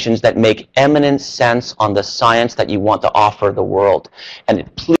combinations that make eminent sense on the science that you want to offer the world.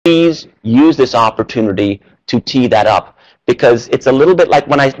 And please use this opportunity to tee that up, because it's a little bit like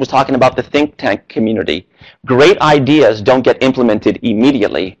when I was talking about the think tank community. Great ideas don't get implemented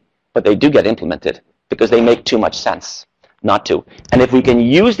immediately, but they do get implemented because they make too much sense not to. And if we can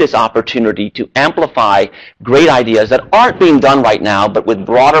use this opportunity to amplify great ideas that aren't being done right now, but with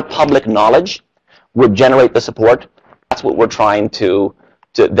broader public knowledge, would generate the support. That's what we're trying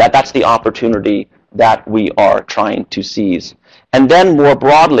that's the opportunity that we are trying to seize. And then more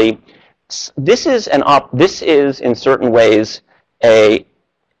broadly, this is in certain ways an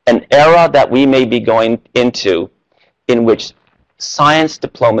era that we may be going into in which science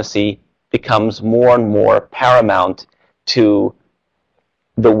diplomacy becomes more and more paramount to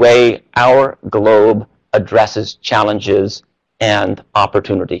the way our globe addresses challenges and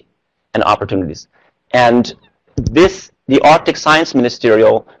opportunities. And the Arctic Science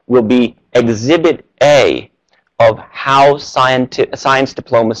Ministerial will be Exhibit A of how science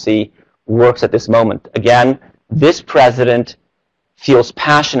diplomacy works at this moment. Again, this president feels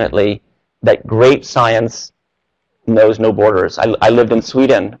passionately that great science knows no borders. I lived in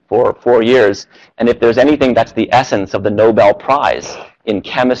Sweden for 4 years, and if there's anything that's the essence of the Nobel Prize in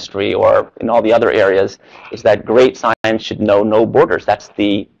chemistry or in all the other areas, is that great science should know no borders. That's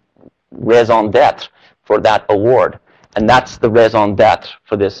the raison d'etre for that award. And that's the raison d'etre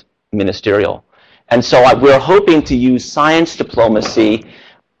for this ministerial. And so we're hoping to use science diplomacy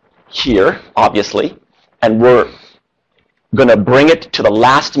here, obviously, and we're going to bring it to the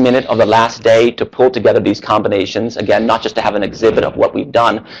last minute of the last day to pull together these combinations. Again, not just to have an exhibit of what we've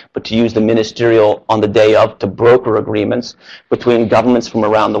done, but to use the ministerial on the day of to broker agreements between governments from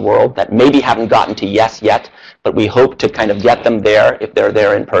around the world that maybe haven't gotten to yes yet, but we hope to kind of get them there if they're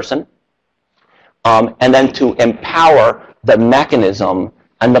there in person. And then to empower the mechanism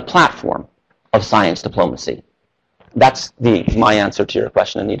and the platform of science diplomacy. That's my answer to your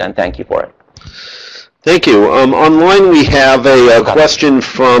question, Anita, and thank you for it. Thank you. Online we have a question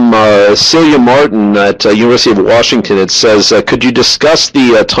from Celia Martin at University of Washington. It says, could you discuss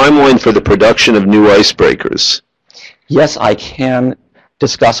the timeline for the production of new icebreakers? Yes, I can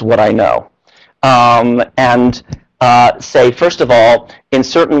discuss what I know. And say, first of all, in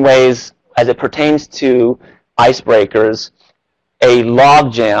certain ways, as it pertains to icebreakers, a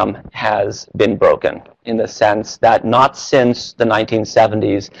logjam has been broken in the sense that not since the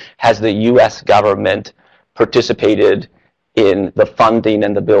 1970s has the U.S. government participated in the funding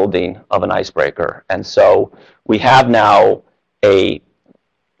and the building of an icebreaker. And so we have now a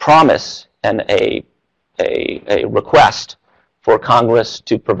promise and a request for Congress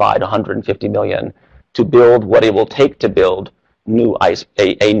to provide $150 million to build what it will take to build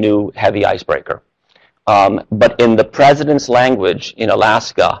a new heavy icebreaker. But in the president's language in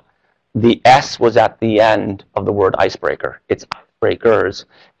Alaska, the S was at the end of the word icebreaker. It's icebreakers,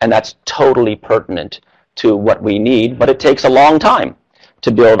 and that's totally pertinent to what we need, but it takes a long time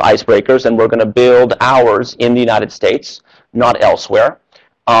to build icebreakers, and we're going to build ours in the United States, not elsewhere.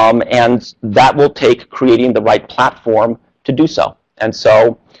 And that will take creating the right platform to do so. And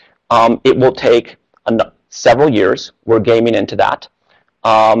so it will take several years. We're gaming into that.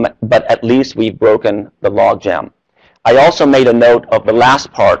 But at least we've broken the logjam. I also made a note of the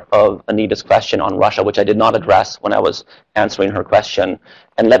last part of Anita's question on Russia, which I did not address when I was answering her question.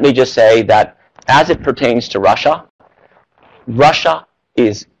 And let me just say that as it pertains to Russia, Russia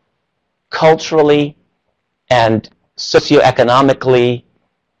is culturally and socioeconomically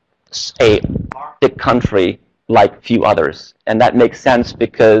an Arctic country like few others. And that makes sense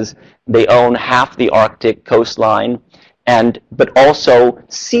because they own half the Arctic coastline, but also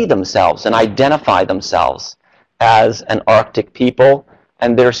see themselves and identify themselves as an Arctic people,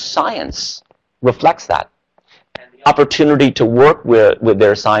 and their science reflects that. And the opportunity to work with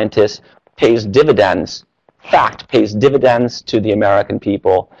their scientists pays dividends, pays dividends to the American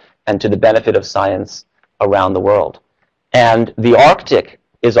people and to the benefit of science around the world. And the Arctic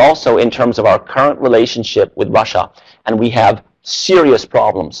is also in terms of our current relationship with Russia, and we have serious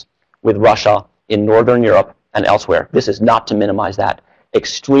problems with Russia in Northern Europe and elsewhere. This is not to minimize that.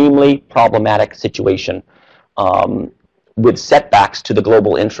 Extremely problematic situation with setbacks to the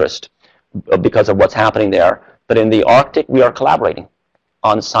global interest because of what's happening there. But in the Arctic, we are collaborating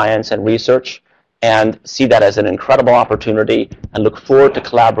on science and research and see that as an incredible opportunity and look forward to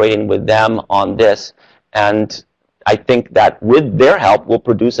collaborating with them on this. And I think that with their help, we'll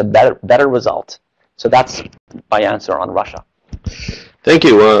produce a better result. So that's my answer on Russia. Thank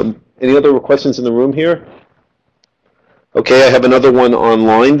you. Any other questions in the room here? Okay, I have another one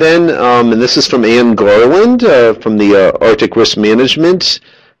online then, and this is from Ann Garland from the Arctic Risk Management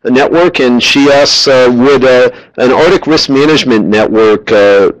Network, and she asks, would an Arctic Risk Management Network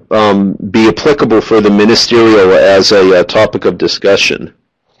be applicable for the ministerial as a topic of discussion?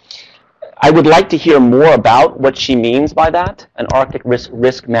 I would like to hear more about what she means by that, an Arctic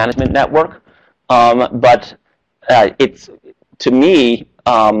Risk Management Network, but it's, to me,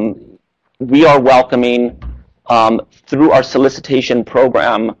 we are welcoming through our solicitation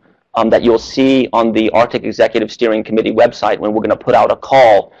program that you'll see on the Arctic Executive Steering Committee website, when we're going to put out a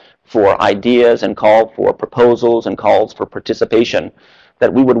call for ideas and call for proposals and calls for participation,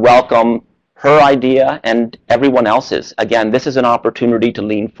 that we would welcome her idea and everyone else's. Again, this is an opportunity to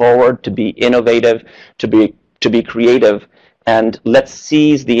lean forward, to be innovative, to be creative, and let's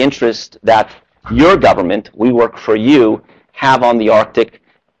seize the interest that your government, we work for you, have on the Arctic,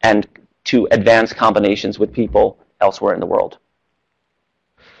 and to advance combinations with people elsewhere in the world.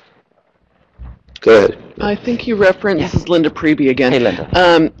 Go ahead. I think you referenced, this is Linda Preby again. Hey,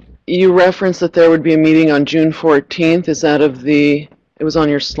 Linda. You referenced that there would be a meeting on June 14th. Is that of the, it was on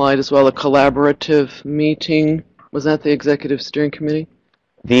your slide as well, a collaborative meeting? Was that the Executive Steering Committee?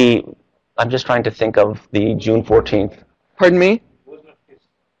 I'm just trying to think of the June 14th. Pardon me?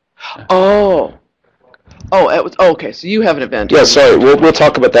 Oh. Oh, it was, okay, so you have an event. Yeah, sorry, we'll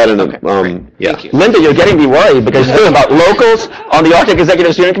talk about that in a, great. yeah. Thank you. Linda, you're getting me worried because you're talking about locals on the Arctic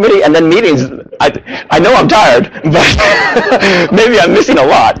Executive Steering Committee and then meetings. I know I'm tired, but maybe I'm missing a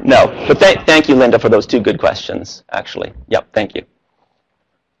lot. No, but thank you, Linda, for those two good questions, actually. Yep, thank you.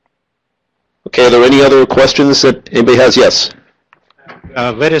 Okay, are there any other questions that anybody has? Yes.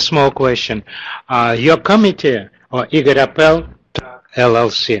 A very small question. Your committee, or Igor Appel,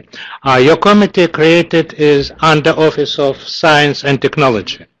 LLC, your committee created is under Office of Science and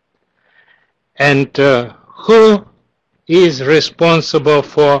Technology. And who is responsible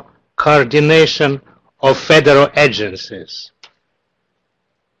for coordination of federal agencies?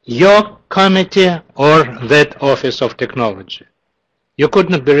 Your committee or that Office of Technology? You could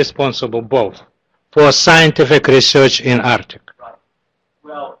not be responsible both for scientific research in Arctic. Right.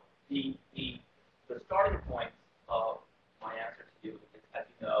 Well, the starting point of my answer to you is, as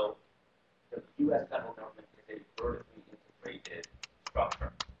you know, the U.S. federal government is a vertically integrated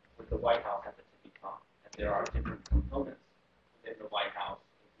structure with the White House at the tippy top. And there are different components within the White House,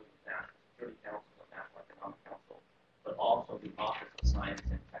 including the National Security Council, the National Economic Council, but also the Office of Science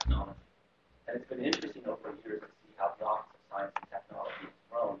and Technology. And it's been interesting over the years to see how the Office of Science and Technology has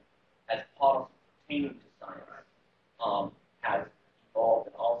grown as policy pertaining to science has evolved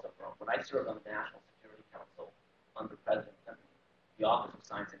and also grown. When I served on the National Security Council under President Clinton, the Office of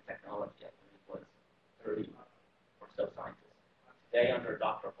Science and Technology, I believe, was 30 or so scientists. Today, under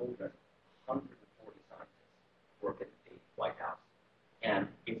Dr. Holdren, 140 scientists work at the White House. And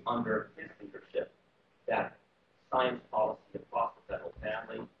it's under his leadership that science policy across the federal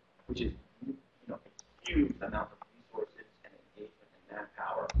family, which is a huge amount of resources and engagement and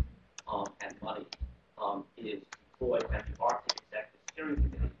manpower and money, is deployed, and the Arctic Executive Steering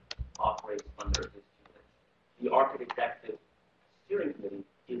Committee operates under his tutelage. The Arctic Executive Steering Committee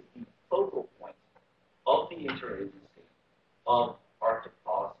is the focal point of the interagency of Arctic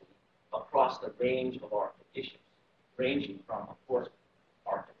policy across the range of Arctic issues, ranging from, of course,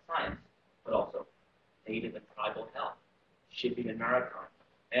 Arctic science, but also native and tribal health, shipping and maritime,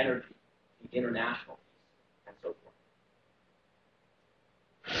 energy, the international piece, and so forth.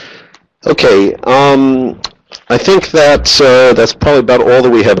 Okay, I think that's probably about all that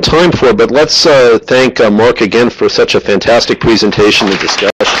we have time for, but let's thank Mark again for such a fantastic presentation and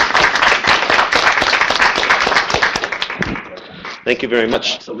discussion. Thank you very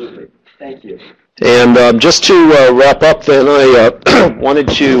much. Absolutely. Thank you. And just to wrap up then, I wanted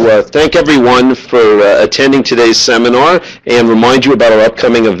to thank everyone for attending today's seminar and remind you about our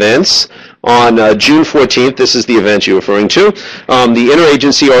upcoming events. On June 14th, this is the event you're referring to, the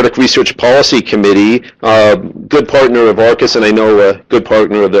Interagency Arctic Research Policy Committee, good partner of ARCIS and I know a good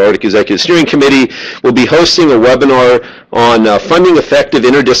partner of the Arctic Executive Steering Committee, will be hosting a webinar on funding effective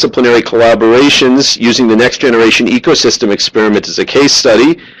interdisciplinary collaborations using the Next Generation Ecosystem Experiment as a case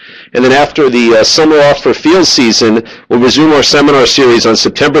study. And then after the summer off for field season, we'll resume our seminar series on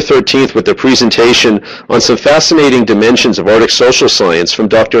September 13th with a presentation on some fascinating dimensions of Arctic social science from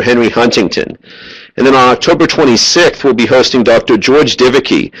Dr. Henry Huntington. And then on October 26th, we'll be hosting Dr. George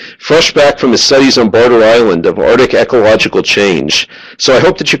Divicki, fresh back from his studies on Barter Island of Arctic ecological change. So I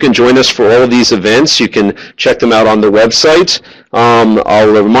hope that you can join us for all of these events. You can check them out on the website.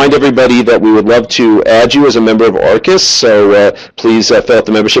 I'll remind everybody that we would love to add you as a member of ARCIS, so please fill out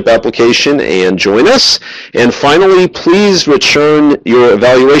the membership application and join us. And finally, please return your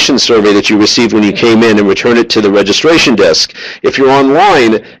evaluation survey that you received when you came in and return it to the registration desk. If you're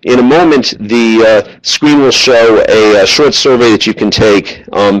online, in a moment the screen will show a short survey that you can take,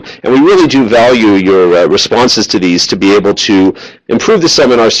 and we really do value your responses to these to be able to improve the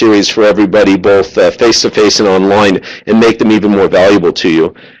seminar series for everybody, both face-to-face and online, and make them even more valuable to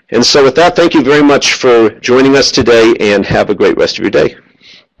you. And so with that, thank you very much for joining us today, and have a great rest of your day.